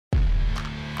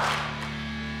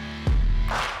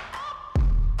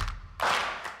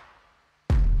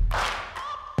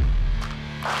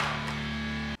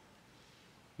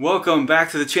Welcome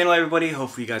back to the channel, everybody.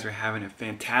 Hopefully you guys are having a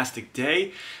fantastic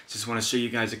day. Just want to show you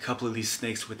guys a couple of these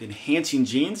snakes with enhancing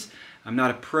genes. I'm not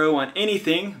a pro on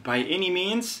anything by any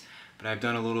means, but I've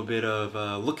done a little bit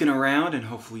of looking around, and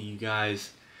hopefully you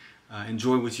guys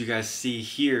enjoy what you guys see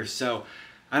here. So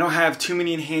I don't have too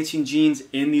many enhancing genes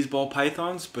in these ball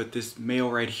pythons, but this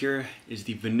male right here is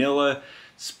the vanilla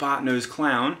spot-nosed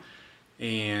clown.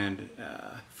 And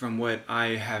from what I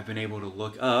have been able to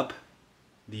look up,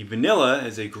 the vanilla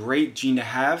is a great gene to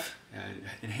have. It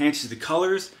enhances the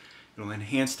colors, it'll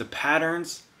enhance the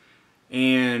patterns,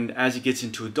 and as it gets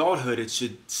into adulthood, it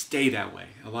should stay that way.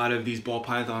 A lot of these ball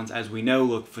pythons, as we know,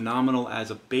 look phenomenal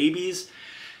as babies,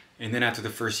 and then after the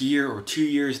first year or 2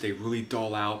 years, they really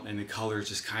dull out and the colors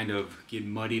just kind of get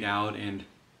muddied out and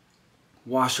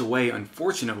wash away,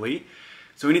 unfortunately.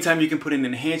 So anytime you can put an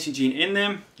enhancing gene in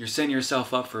them, you're setting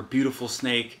yourself up for a beautiful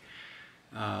snake,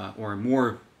 or a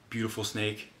more beautiful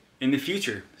snake in the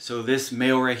future. So this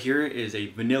male right here is a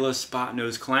vanilla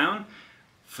spot-nosed clown.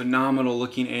 Phenomenal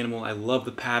looking animal. I love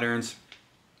the patterns.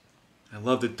 I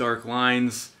love the dark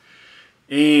lines.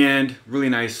 And really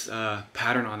nice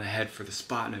pattern on the head for the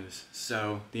spot nose.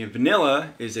 So the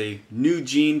vanilla is a new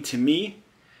gene to me.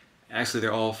 Actually,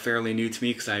 they're all fairly new to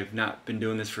me because I've not been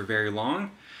doing this for very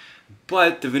long.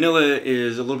 But the vanilla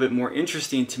is a little bit more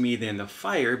interesting to me than the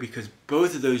fire because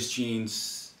both of those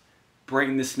genes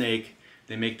brighten the snake.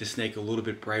 They make the snake a little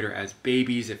bit brighter as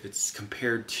babies. If it's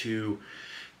compared to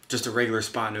just a regular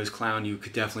spot-nosed clown, you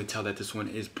could definitely tell that this one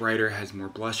is brighter, has more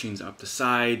blushings up the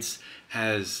sides,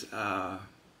 has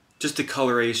just the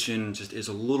coloration just is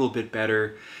a little bit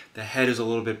better. The head is a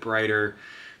little bit brighter.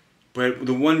 But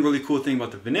the one really cool thing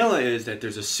about the vanilla is that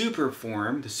there's a super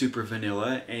form, the super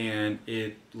vanilla, and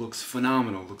it looks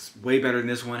phenomenal. It looks way better than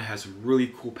this one. It has some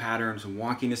really cool patterns and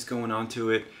wonkiness going on to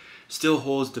it. Still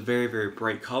holds the very, very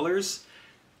bright colors,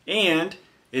 and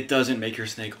it doesn't make your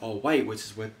snake all white, which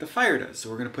is what the fire does. So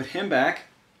we're going to put him back.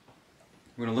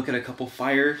 We're going to look at a couple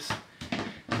fires,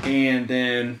 and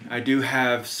then I do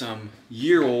have some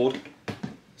year-old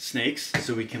snakes,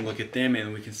 so we can look at them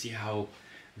and we can see how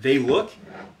they look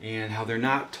and how they're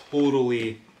not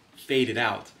totally faded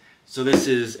out. So this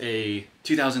is a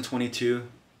 2022.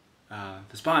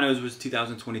 The spot nose was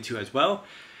 2022 as well.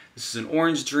 This is an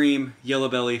Orange Dream Yellow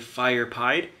Belly Fire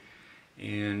Pied,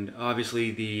 and obviously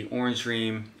the Orange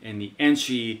Dream and the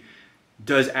Enchi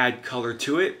does add color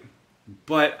to it,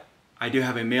 but I do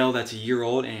have a male that's a year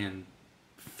old and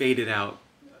faded out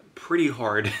pretty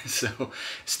hard, so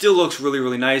still looks really,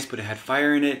 really nice, but it had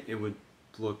fire in it, it would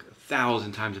look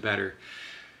 1,000 times better.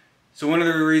 So one of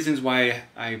the reasons why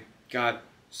I got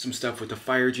some stuff with the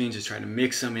fire genes is trying to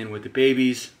mix them in with the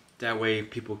babies. That way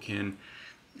people can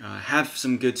have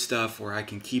some good stuff, or I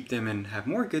can keep them and have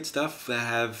more good stuff that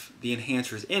have the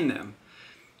enhancers in them.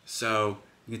 So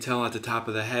you can tell at the top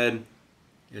of the head,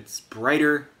 it's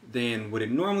brighter than what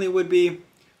it normally would be.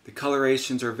 The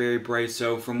colorations are very bright.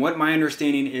 So from what my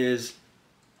understanding is,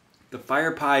 the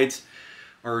fire pieds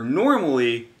are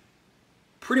normally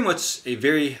pretty much a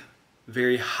very,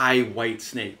 very high white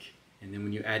snake. And then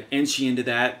when you add Enchi into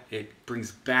that, it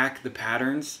brings back the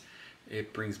patterns.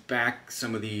 It brings back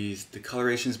some of the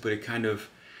colorations, but it kind of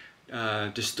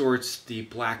distorts the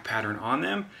black pattern on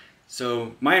them.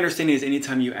 So my understanding is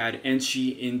anytime you add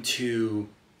Enchi into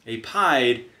a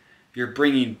pied, you're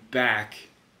bringing back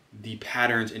the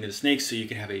patterns into the snake, so you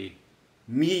can have a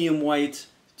medium white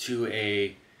to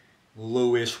a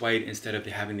lowish white instead of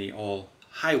having the all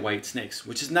high white snakes,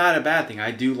 which is not a bad thing.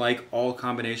 I do like all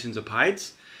combinations of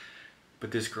pieds,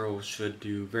 but this girl should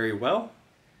do very well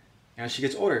as she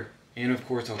gets older. And of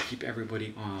course, I'll keep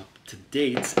everybody up to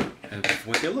date of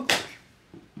what they look like.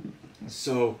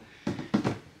 So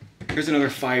here's another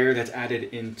fire that's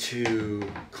added into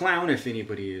clown, if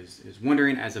anybody is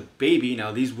wondering, as a baby.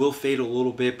 Now these will fade a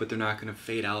little bit, but they're not going to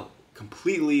fade out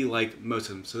completely like most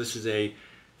of them. So this is a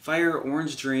fire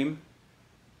Orange Dream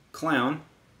clown.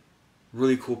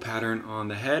 Really cool pattern on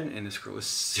the head, and this girl is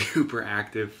super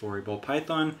active for a ball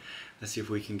python. Let's see if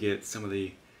we can get some of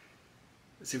the,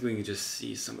 let's see if we can just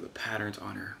see some of the patterns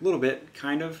on her. A little bit,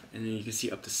 kind of, and then you can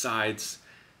see up the sides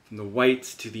from the white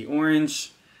to the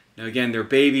orange. Now again, they're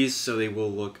babies, so they will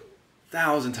look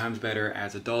 1,000 times better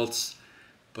as adults,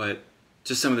 but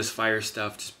just some of this fire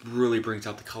stuff just really brings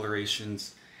out the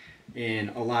colorations in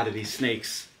a lot of these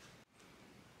snakes.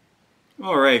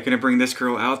 Alright, gonna bring this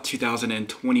girl out,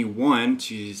 2021.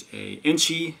 She's a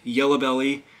Enchi Yellow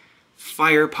Belly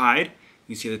Fire Pied.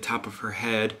 You can see the top of her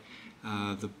head,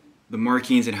 the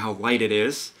markings and how light it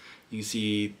is. You can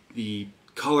see the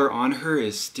color on her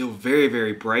is still very,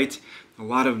 very bright. A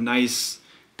lot of nice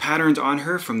patterns on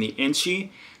her from the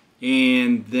Enchi.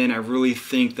 And then I really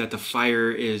think that the fire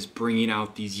is bringing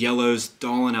out these yellows,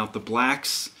 dulling out the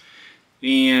blacks.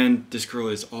 And this girl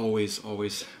is always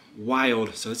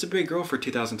wild. So it's a big girl for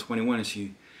 2021, and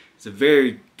she is a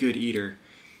very good eater.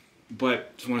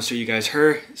 But just want to show you guys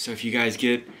her. So if you guys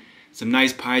get some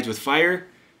nice pieds with fire,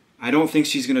 I don't think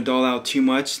she's going to dull out too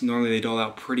much. Normally they dull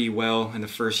out pretty well in the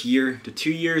first year to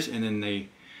 2 years, and then they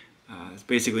it's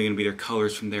basically going to be their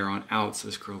colors from there on out. So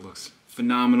this girl looks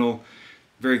phenomenal.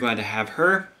 Very glad to have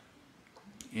her.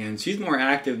 And she's more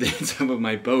active than some of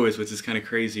my boas, which is kind of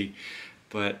crazy.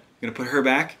 But I'm going to put her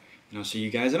back, and I'll show you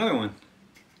guys another one.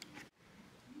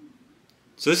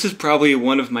 So this is probably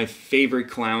one of my favorite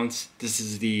clowns. This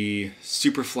is the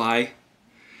Superfly,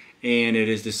 and it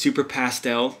is the Super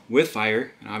Pastel with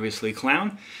fire, and obviously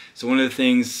clown. So one of the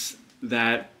things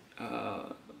that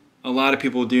a lot of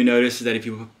people do notice is that if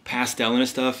you put pastel into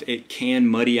stuff, it can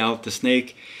muddy out the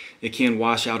snake. It can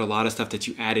wash out a lot of stuff that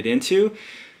you added into.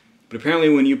 But apparently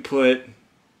when you put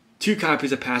 2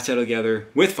 copies of pastel together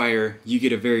with fire, you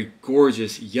get a very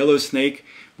gorgeous yellow snake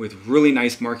with really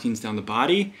nice markings down the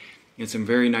body and some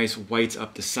very nice whites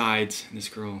up the sides. And this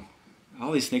girl,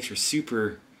 all these snakes are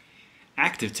super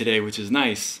active today, which is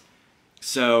nice.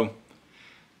 So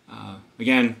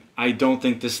again, I don't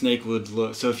think this snake would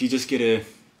look, so if you just get a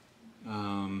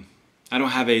I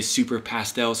don't have a super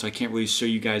pastel, so I can't really show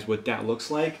you guys what that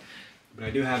looks like, but I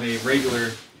do have a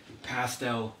regular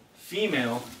pastel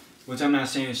female, which I'm not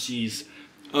saying she's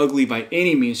ugly by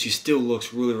any means. She still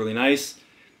looks really nice,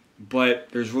 but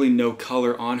there's really no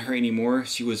color on her anymore.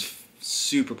 She was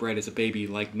super bright as a baby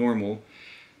like normal,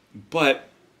 but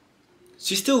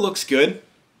she still looks good.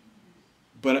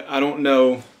 But I don't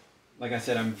know, like I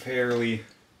said, I'm fairly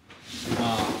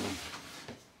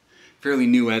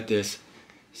new at this.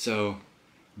 So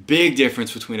big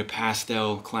difference between a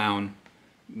pastel clown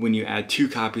when you add 2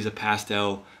 copies of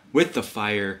pastel with the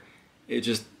fire. It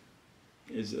just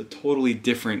is a totally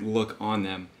different look on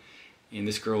them. And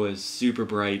this girl is super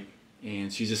bright,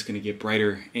 and she's just going to get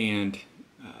brighter and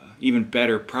even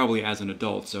better probably as an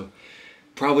adult. So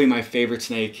probably my favorite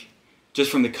snake,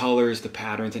 just from the colors, the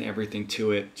patterns, and everything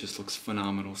to it. Just looks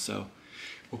phenomenal. So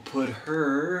we'll put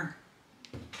her,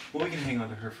 well, we can hang on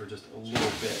to her for just a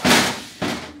little bit.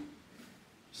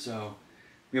 So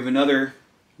we have another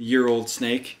year-old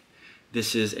snake.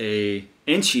 This is a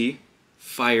Enchi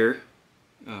fire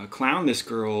clown. This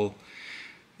girl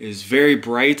is very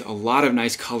bright, a lot of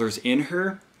nice colors in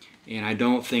her, and I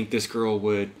don't think this girl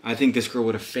would, I think this girl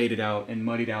would have faded out and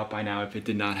muddied out by now if it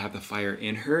did not have the fire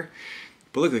in her.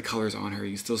 But look at the colors on her.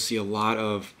 You can still see a lot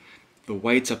of the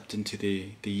whites up into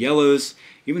the yellows.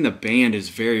 Even the band is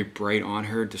very bright on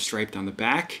her, the stripe down the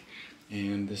back.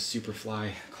 And this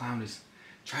Superfly clown is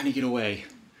trying to get away.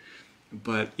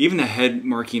 But even the head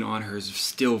marking on her is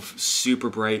still super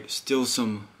bright. Still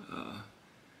some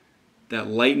that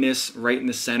lightness right in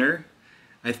the center.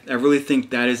 I really think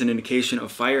that is an indication of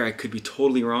fire. I could be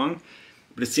totally wrong,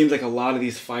 but it seems like a lot of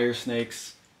these fire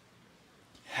snakes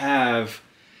have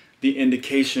the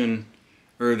indication,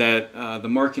 or that the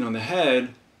marking on the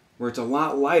head, where it's a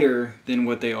lot lighter than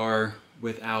what they are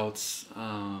without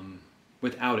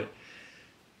it.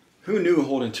 Who knew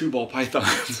holding 2 ball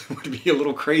pythons would be a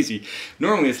little crazy?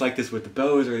 Normally it's like this with the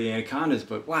boas or the anacondas,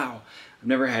 but wow, I've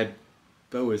never had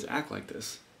boas act like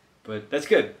this. But that's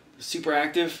good. Super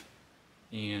active,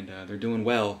 and they're doing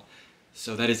well.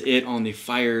 So that is it on the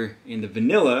fire and the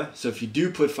vanilla. So if you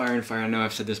do put fire in fire, I know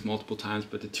I've said this multiple times,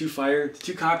 but the 2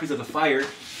 copies of the fire,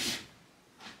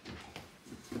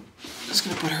 just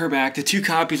gonna put her back. The 2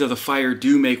 copies of the fire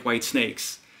do make white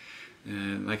snakes.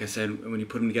 And like I said, when you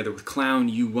put them together with clown,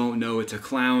 you won't know it's a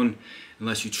clown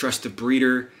unless you trust the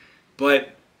breeder.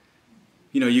 But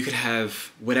you know, you could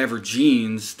have whatever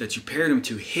genes that you paired them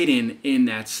to hidden in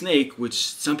that snake, which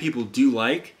some people do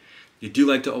like. They do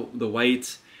like the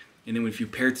whites. And then if you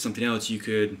paired to something else, you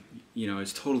could, you know,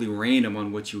 it's totally random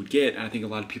on what you would get. And I think a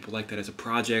lot of people like that as a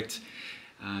project,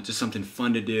 just something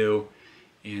fun to do,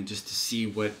 and just to see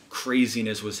what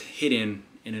craziness was hidden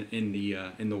in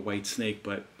the white snake.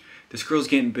 But this girl's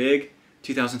getting big,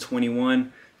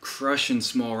 2021, crushing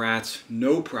small rats,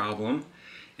 no problem.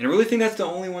 And I really think that's the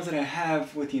only ones that I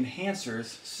have with the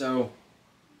enhancers. So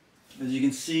as you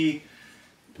can see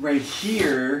right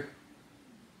here,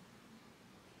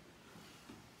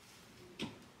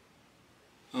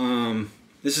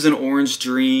 this is an Orange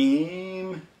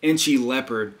Dream Enchi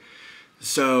Leopard.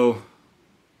 So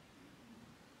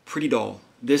pretty dull.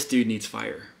 This dude needs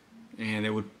fire, and it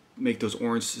would make those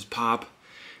oranges pop.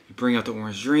 It'd bring out the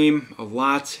Orange Dream a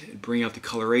lot. It'd bring out the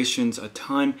colorations a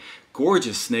ton.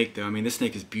 Gorgeous snake though. I mean, this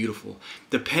snake is beautiful.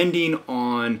 Depending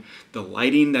on the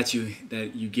lighting that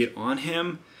you get on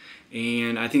him,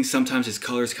 and I think sometimes his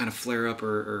colors kind of flare up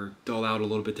or dull out a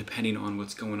little bit depending on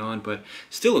what's going on, but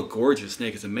still a gorgeous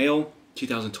snake. It's a male,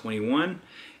 2021,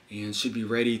 and should be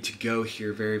ready to go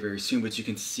here very, very soon. But you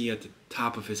can see at the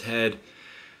top of his head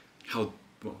how,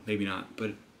 well, maybe not,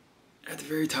 but at the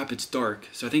very top it's dark.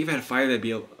 So I think if I had a fire, that'd be,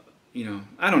 you know,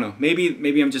 I don't know.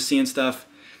 Maybe I'm just seeing stuff,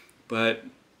 but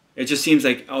it just seems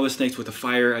like all the snakes with a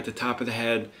fire at the top of the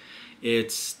head,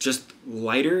 it's just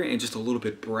lighter and just a little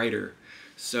bit brighter.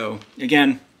 So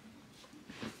again,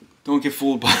 don't get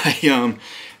fooled by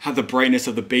how the brightness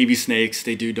of the baby snakes,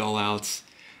 they do dull outs,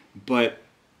 but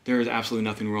there is absolutely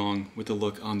nothing wrong with the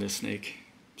look on this snake.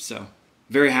 So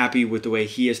very happy with the way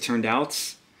he has turned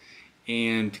out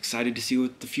and excited to see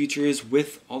what the future is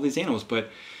with all these animals. But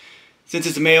since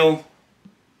it's a male,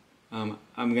 I'm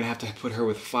gonna have to put her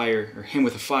with a fire, or him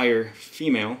with a fire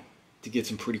female, to get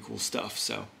some pretty cool stuff.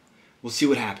 So we'll see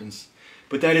what happens.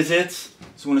 But that is it.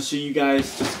 Just want to show you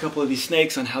guys just a couple of these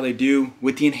snakes on how they do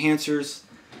with the enhancers.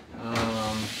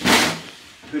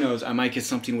 Who knows, I might get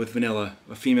something with vanilla,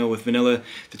 a female with vanilla,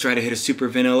 to try to hit a super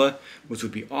vanilla, which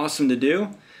would be awesome to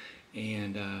do.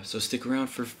 And so stick around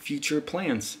for future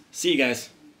plans. See you guys.